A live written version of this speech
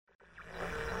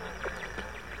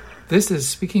This is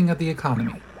Speaking of the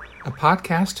Economy, a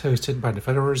podcast hosted by the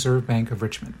Federal Reserve Bank of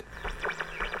Richmond.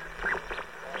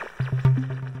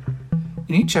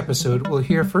 In each episode, we'll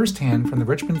hear firsthand from the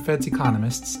Richmond Fed's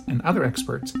economists and other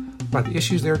experts about the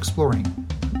issues they're exploring,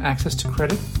 from access to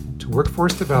credit, to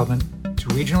workforce development, to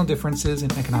regional differences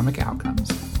in economic outcomes.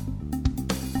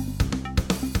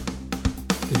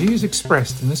 The views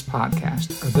expressed in this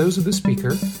podcast are those of the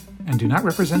speaker and do not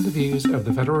represent the views of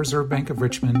the Federal Reserve Bank of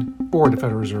Richmond or the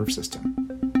Federal Reserve System.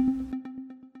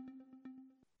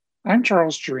 I'm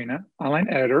Charles Gerina, online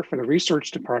editor for the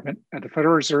Research Department at the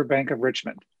Federal Reserve Bank of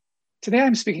Richmond. Today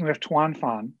I'm speaking with Toan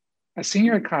Phan, a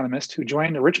senior economist who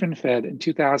joined the Richmond Fed in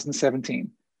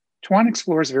 2017. Toan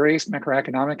explores various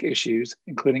macroeconomic issues,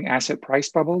 including asset price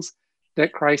bubbles,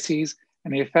 debt crises,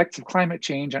 and the effects of climate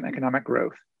change on economic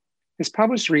growth. His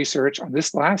published research on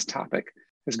this last topic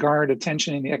has garnered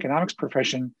attention in the economics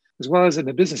profession as well as in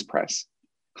the business press.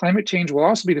 Climate change will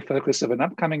also be the focus of an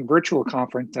upcoming virtual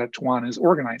conference that Toan is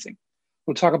organizing.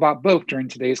 We'll talk about both during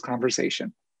today's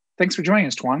conversation. Thanks for joining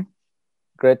us, Toan.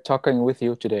 Great talking with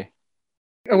you today.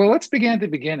 Well, let's begin at the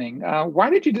beginning. Why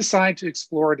did you decide to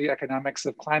explore the economics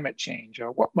of climate change?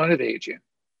 What motivated you?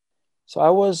 So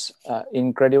I was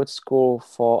in graduate school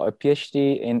for a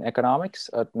PhD in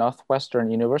economics at Northwestern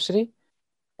University.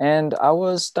 And I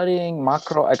was studying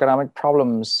macroeconomic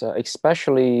problems,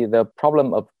 especially the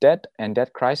problem of debt and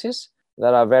debt crisis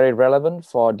that are very relevant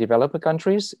for developing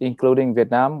countries, including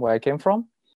Vietnam, where I came from.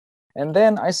 And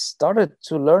then I started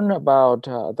to learn about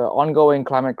the ongoing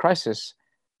climate crisis.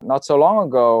 Not so long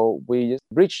ago, we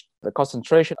reached the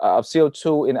concentration of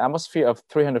CO2 in the atmosphere of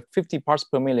 350 parts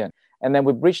per million. And then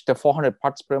we reached the 400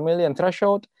 parts per million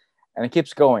threshold, and it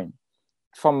keeps going.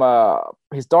 From a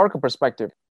historical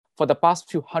perspective, for the past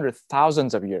few hundred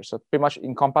thousands of years, so pretty much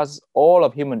encompasses all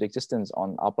of human existence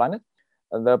on our planet,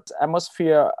 the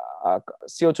atmosphere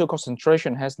CO2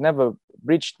 concentration has never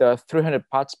reached the 300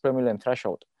 parts per million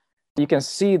threshold. You can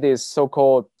see this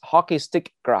so-called hockey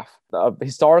stick graph of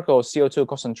historical CO2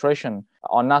 concentration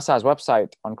on NASA's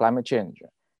website on climate change.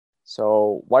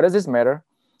 So why does this matter?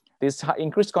 This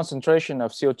increased concentration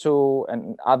of CO2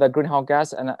 and other greenhouse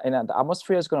gas in the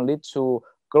atmosphere is going to lead to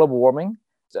global warming,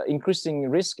 increasing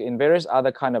risk in various other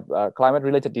kind of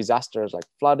climate-related disasters like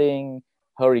flooding,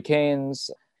 hurricanes.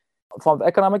 From the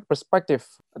economic perspective,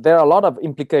 there are a lot of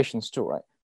implications too, right?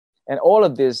 And all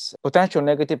of these potential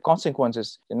negative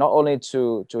consequences, not only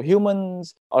to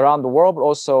humans around the world, but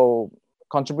also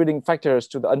contributing factors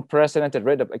to the unprecedented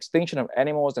rate of extinction of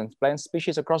animals and plant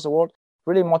species across the world,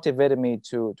 really motivated me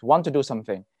to want to do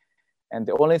something. And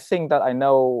the only thing that I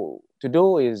know to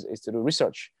do is to do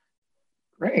research.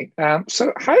 Great.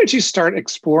 So how did you start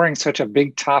exploring such a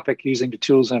big topic using the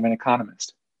tools of an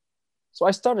economist? So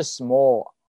I started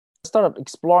small. I started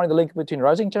exploring the link between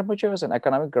rising temperatures and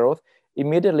economic growth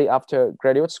immediately after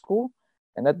graduate school.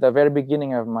 And at the very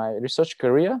beginning of my research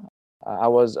career, I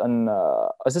was an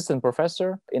assistant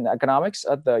professor in economics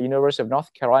at the University of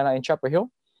North Carolina in Chapel Hill.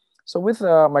 So with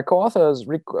my co-authors,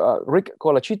 Rick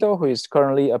Colachito, who is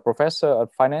currently a professor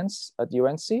of finance at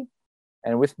UNC,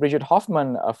 and with Bridget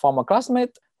Hoffman, a former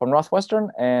classmate from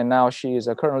Northwestern, and now she is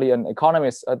currently an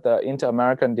economist at the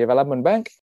Inter-American Development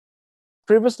Bank.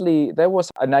 Previously, there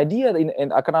was an idea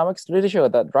in economics literature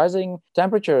that rising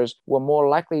temperatures were more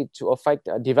likely to affect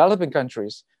developing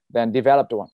countries than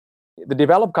developed ones. The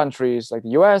developed countries like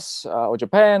the US or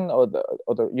Japan or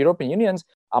the European Unions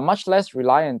are much less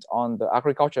reliant on the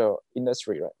agriculture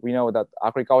industry. Right? We know that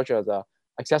agriculture is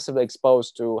excessively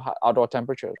exposed to outdoor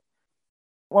temperatures.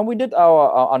 When we did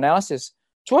our analysis,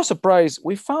 to our surprise,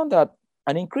 we found that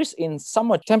an increase in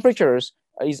summer temperatures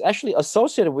is actually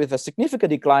associated with a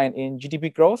significant decline in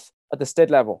GDP growth at the state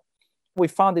level. We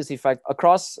found this effect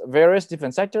across various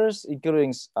different sectors,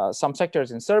 including some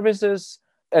sectors in services,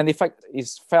 and the effect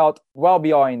is felt well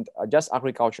beyond just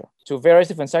agriculture to various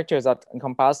different sectors that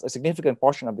encompass a significant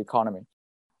portion of the economy.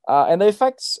 And the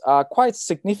effects are quite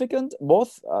significant,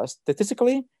 both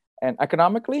statistically and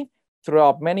economically,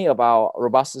 throughout many of our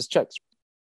robust checks.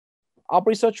 Our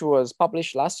research was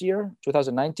published last year,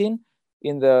 2019,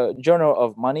 in the Journal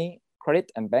of Money,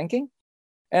 Credit, and Banking.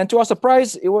 And to our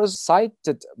surprise, it was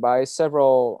cited by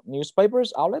several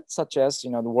newspapers outlets, such as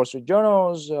the Wall Street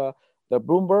Journals, the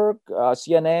Bloomberg,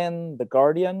 CNN, The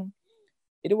Guardian.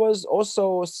 It was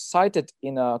also cited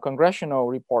in a congressional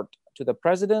report to the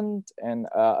president and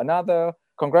another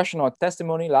congressional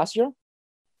testimony last year.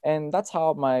 And that's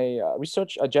how my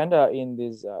research agenda in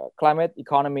this climate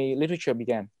economy literature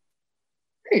began.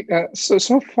 Great.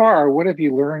 So far, what have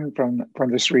you learned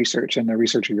from this research and the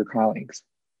research of your colleagues?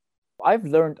 I've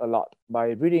learned a lot by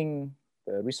reading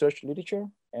the research literature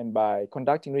and by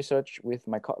conducting research with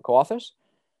my co-authors.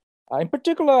 In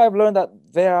particular, I've learned that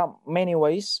there are many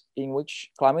ways in which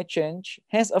climate change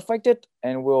has affected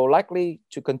and will likely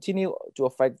to continue to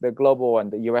affect the global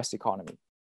and the US economy.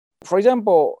 For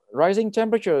example, rising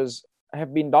temperatures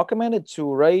have been documented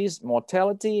to raise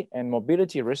mortality and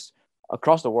mobility risks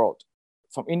across the world,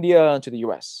 from India to the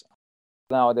US.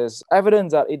 Now, there's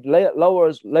evidence that it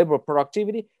lowers labor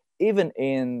productivity even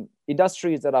in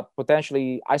industries that are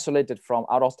potentially isolated from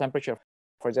outdoor temperature.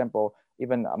 For example,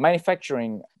 even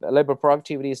manufacturing, labor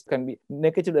productivities can be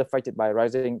negatively affected by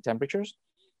rising temperatures.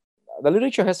 The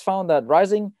literature has found that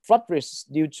rising flood risks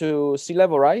due to sea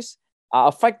level rise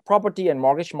affect property and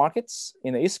mortgage markets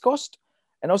in the East Coast.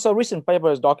 And also recent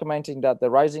papers documenting that the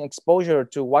rising exposure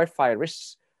to wildfire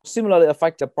risks similarly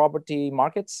affect the property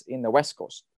markets in the West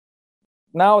Coast.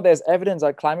 Now there's evidence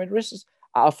that climate risks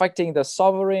are affecting the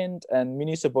sovereign and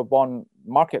municipal bond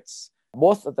markets,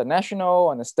 both at the national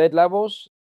and the state levels.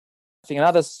 I think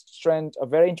another strand of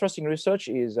very interesting research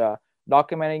is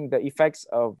documenting the effects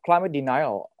of climate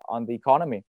denial on the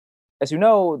economy. As you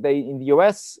know, in the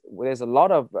US, there's a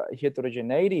lot of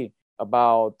heterogeneity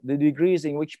about the degrees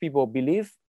in which people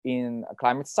believe in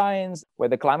climate science,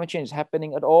 whether climate change is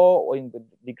happening at all, or in the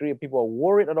degree of people are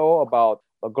worried at all about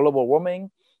global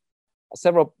warming.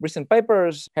 Several recent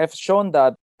papers have shown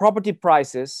that property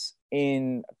prices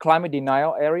in climate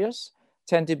denial areas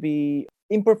tend to be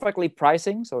imperfectly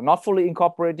pricing, so not fully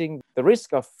incorporating the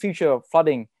risk of future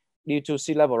flooding due to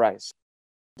sea level rise.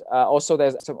 Also,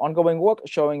 there's some ongoing work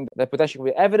showing that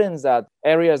potentially evidence that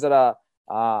areas that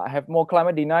have more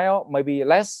climate denial may be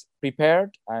less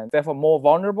prepared and therefore more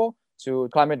vulnerable to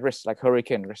climate risks like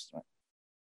hurricane risks.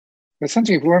 It sounds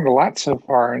like you've learned a lot so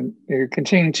far, and you're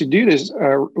continuing to do this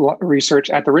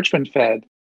research at the Richmond Fed.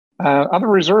 Other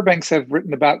reserve banks have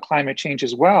written about climate change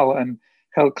as well and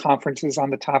held conferences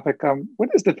on the topic. What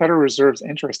is the Federal Reserve's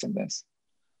interest in this?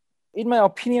 In my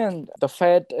opinion, the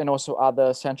Fed and also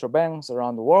other central banks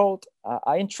around the world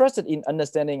are interested in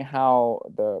understanding how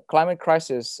the climate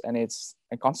crisis and its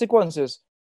consequences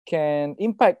can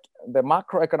impact the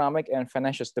macroeconomic and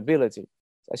financial stability,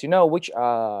 as you know, which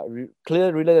are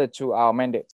clearly related to our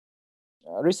mandate.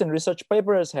 Recent research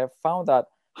papers have found that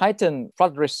heightened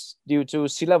flood risks due to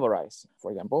sea level rise,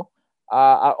 for example,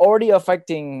 are already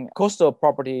affecting coastal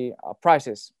property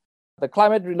prices. The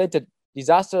climate-related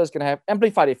disasters can have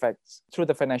amplified effects through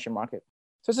the financial market.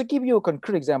 So to give you a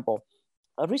concrete example,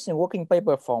 a recent working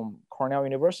paper from Cornell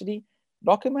University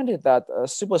documented that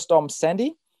Superstorm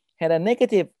Sandy had a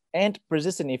negative and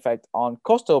persistent effect on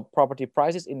coastal property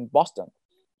prices in Boston.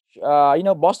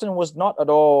 Boston was not at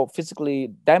all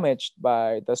physically damaged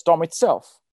by the storm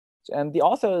itself. And the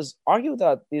authors argue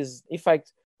that these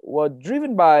effects were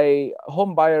driven by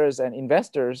home buyers and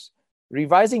investors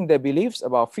revising their beliefs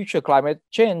about future climate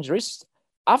change risks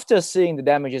after seeing the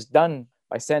damages done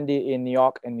by Sandy in New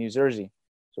York and New Jersey.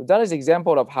 So that is an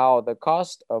example of how the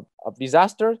cost of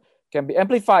disaster can be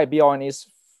amplified beyond its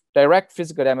direct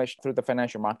physical damage through the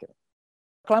financial market.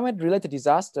 Climate-related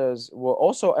disasters will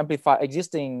also amplify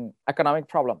existing economic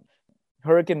problems.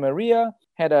 Hurricane Maria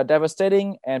had a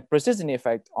devastating and persistent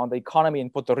effect on the economy in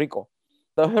Puerto Rico.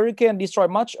 The hurricane destroyed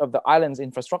much of the island's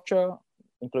infrastructure,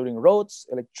 including roads,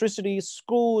 electricity,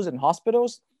 schools, and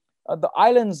hospitals. The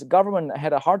island's government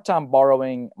had a hard time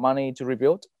borrowing money to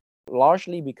rebuild,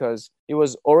 largely because it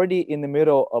was already in the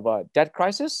middle of a debt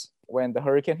crisis when the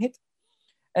hurricane hit.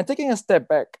 And taking a step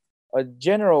back, a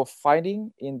general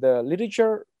finding in the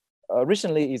literature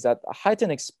recently is that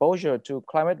heightened exposure to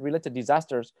climate-related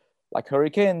disasters like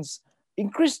hurricanes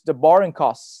increased the borrowing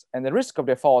costs and the risk of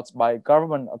defaults by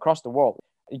government across the world,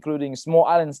 including small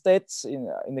island states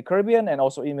in the Caribbean and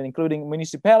also even including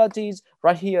municipalities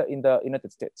right here in the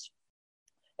United States.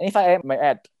 And if I may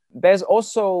add, there's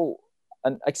also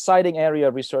an exciting area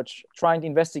of research trying to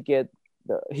investigate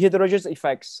the heterogeneous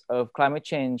effects of climate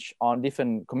change on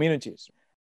different communities.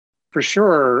 For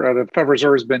sure, the Federal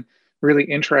Reserve has been really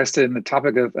interested in the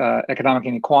topic of economic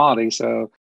inequality.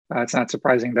 So it's not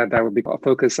surprising that that would be a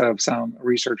focus of some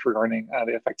research regarding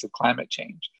the effects of climate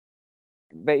change.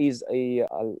 There is a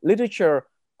literature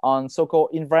on so-called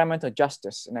environmental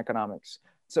justice in economics.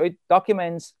 So it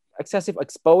documents excessive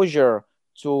exposure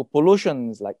to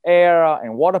pollutions like air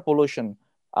and water pollution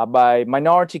by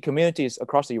minority communities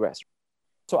across the US.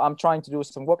 So I'm trying to do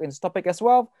some work in this topic as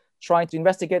well, trying to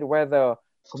investigate whether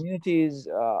communities'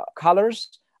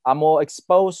 colors are more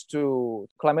exposed to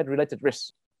climate-related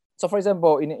risks. So for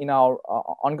example, in our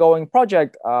ongoing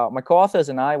project, my co-authors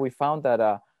and I, we found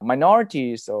that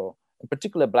minorities, so in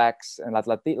particular Blacks and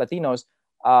Latinos,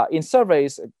 in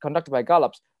surveys conducted by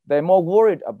Gallup, they're more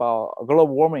worried about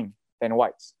global warming than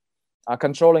whites.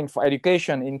 controlling for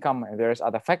education, income, and various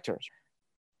other factors.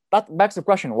 That begs the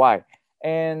question, why?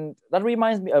 And that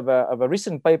reminds me of a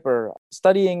recent paper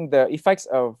studying the effects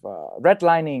of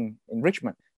redlining in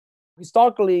Richmond.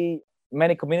 Historically,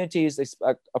 many communities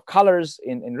of colors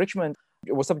in Richmond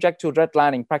were subject to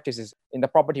redlining practices in the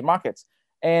property markets.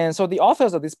 And so the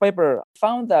authors of this paper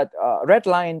found that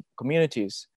redlined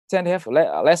communities tend to have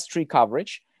less tree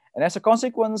coverage. And as a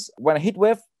consequence, when a heat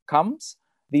wave comes,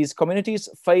 these communities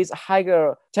face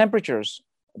higher temperatures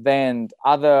than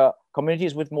other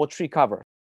communities with more tree cover.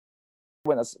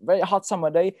 When it's a very hot summer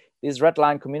day, these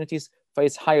redline communities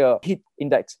face higher heat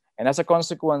index. And as a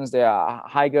consequence, there are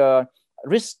higher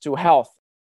risks to health.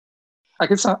 I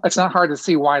guess it's not hard to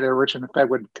see why the Richmond Fed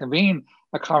would convene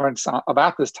a conference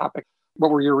about this topic.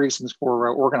 What were your reasons for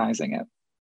organizing it?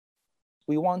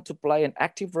 We want to play an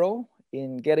active role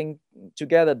in getting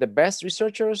together the best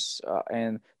researchers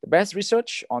and the best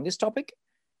research on this topic.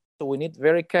 So we need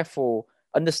very careful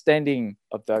understanding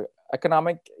of the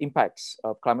economic impacts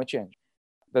of climate change.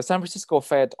 The San Francisco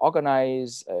Fed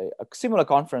organized a similar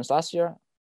conference last year.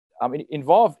 I'm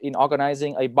involved in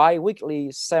organizing a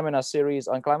bi-weekly seminar series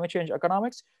on climate change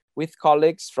economics with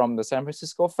colleagues from the San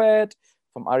Francisco Fed,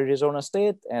 from Arizona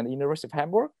State, and the University of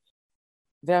Hamburg.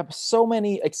 There are so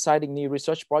many exciting new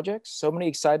research projects, so many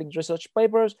exciting research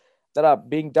papers that are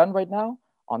being done right now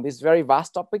on this very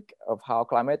vast topic of how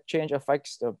climate change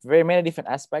affects the very many different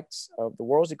aspects of the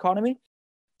world's economy.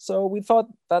 So we thought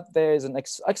that there is an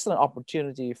excellent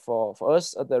opportunity for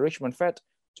us at the Richmond Fed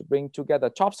to bring together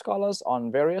top scholars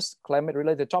on various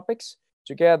climate-related topics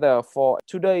together for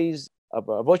 2 days of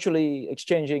virtually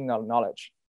exchanging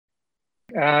knowledge.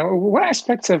 What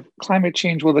aspects of climate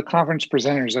change will the conference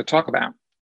presenters talk about?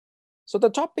 So the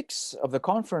topics of the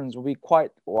conference will be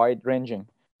quite wide-ranging,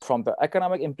 from the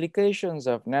economic implications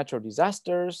of natural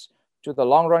disasters to the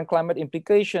long-run climate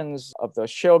implications of the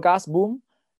shale gas boom.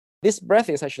 This breadth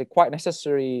is actually quite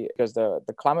necessary because the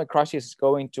climate crisis is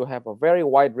going to have a very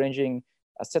wide-ranging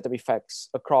set of effects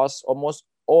across almost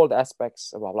all the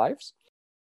aspects of our lives.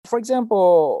 For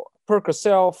example, Per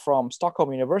Kursel from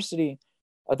Stockholm University,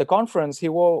 at the conference, he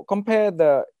will compare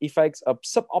the effects of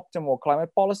suboptimal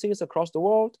climate policies across the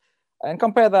world and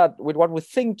compare that with what we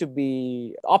think to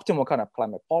be optimal kind of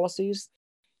climate policies.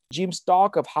 Jim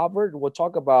Stark of Harvard will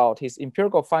talk about his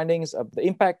empirical findings of the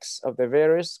impacts of the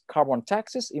various carbon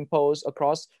taxes imposed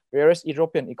across various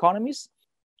European economies.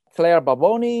 Claire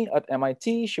Barboni at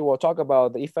MIT, she will talk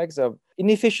about the effects of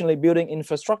inefficiently building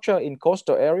infrastructure in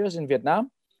coastal areas in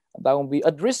Vietnam that will be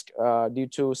at risk due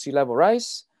to sea level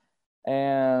rise.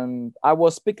 And I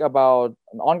will speak about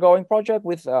an ongoing project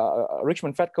with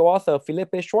Richmond Fed co-author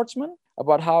Philippe Schwartzman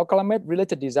about how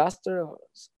climate-related disasters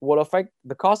will affect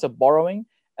the cost of borrowing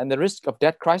and the risk of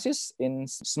debt crisis in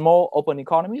small open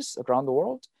economies around the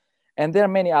world. And there are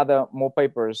many other more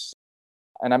papers,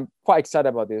 and I'm quite excited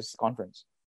about this conference.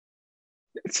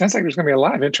 It sounds like there's going to be a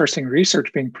lot of interesting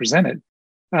research being presented.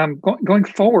 Going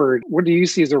forward, what do you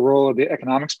see as the role of the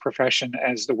economics profession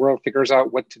as the world figures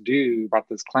out what to do about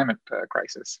this climate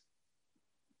crisis?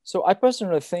 So I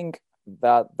personally think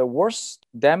that the worst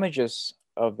damages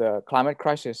of the climate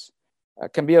crisis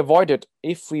can be avoided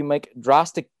if we make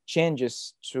drastic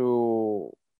changes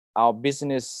to our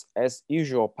business as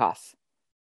usual path.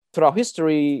 Throughout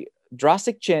history,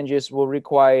 drastic changes will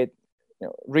require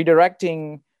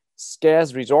redirecting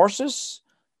scarce resources.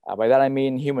 By that I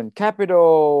mean human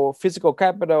capital, physical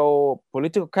capital,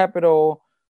 political capital,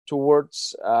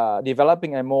 towards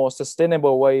developing a more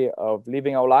sustainable way of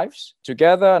living our lives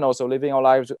together and also living our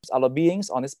lives with other beings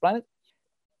on this planet.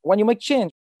 When you make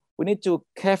change, we need to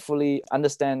carefully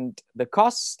understand the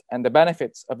costs and the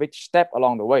benefits of each step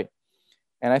along the way.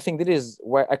 And I think this is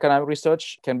where economic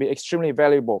research can be extremely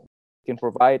valuable. It can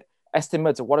provide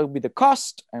estimates of what will be the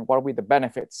cost and what will be the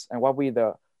benefits and what will be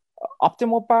the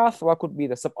optimal path, what could be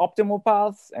the suboptimal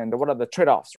path, and what are the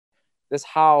trade-offs. That's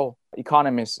how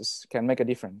economists can make a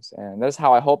difference. And that's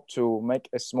how I hope to make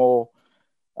a small,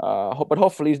 but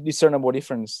hopefully discernible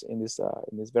difference in this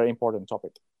very important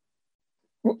topic.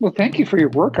 Well, thank you for your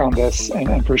work on this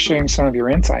and for sharing some of your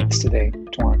insights today,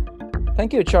 Toan.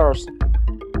 Thank you, Charles.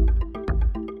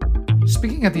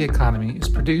 Speaking of the Economy is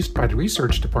produced by the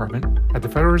Research Department at the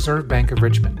Federal Reserve Bank of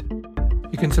Richmond.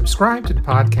 You can subscribe to the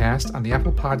podcast on the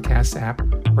Apple Podcasts app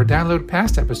or download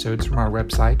past episodes from our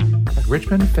website at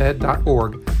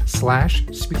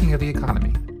richmondfed.org/speaking of the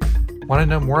economy. Want to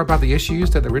know more about the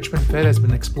issues that the Richmond Fed has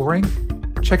been exploring?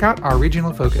 Check out our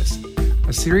Regional Focus,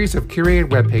 a series of curated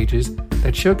web pages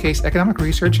that showcase economic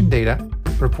research and data,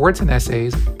 reports and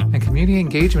essays, and community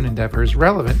engagement endeavors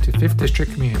relevant to 5th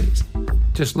District communities.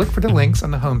 Just look for the links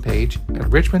on the homepage at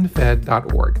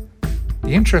richmondfed.org.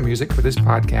 The intro music for this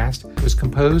podcast was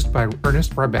composed by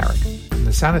Ernest Barbaric, and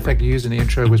the sound effect used in the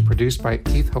intro was produced by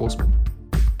Keith Holzman.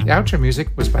 The outro music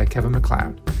was by Kevin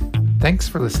MacLeod. Thanks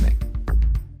for listening.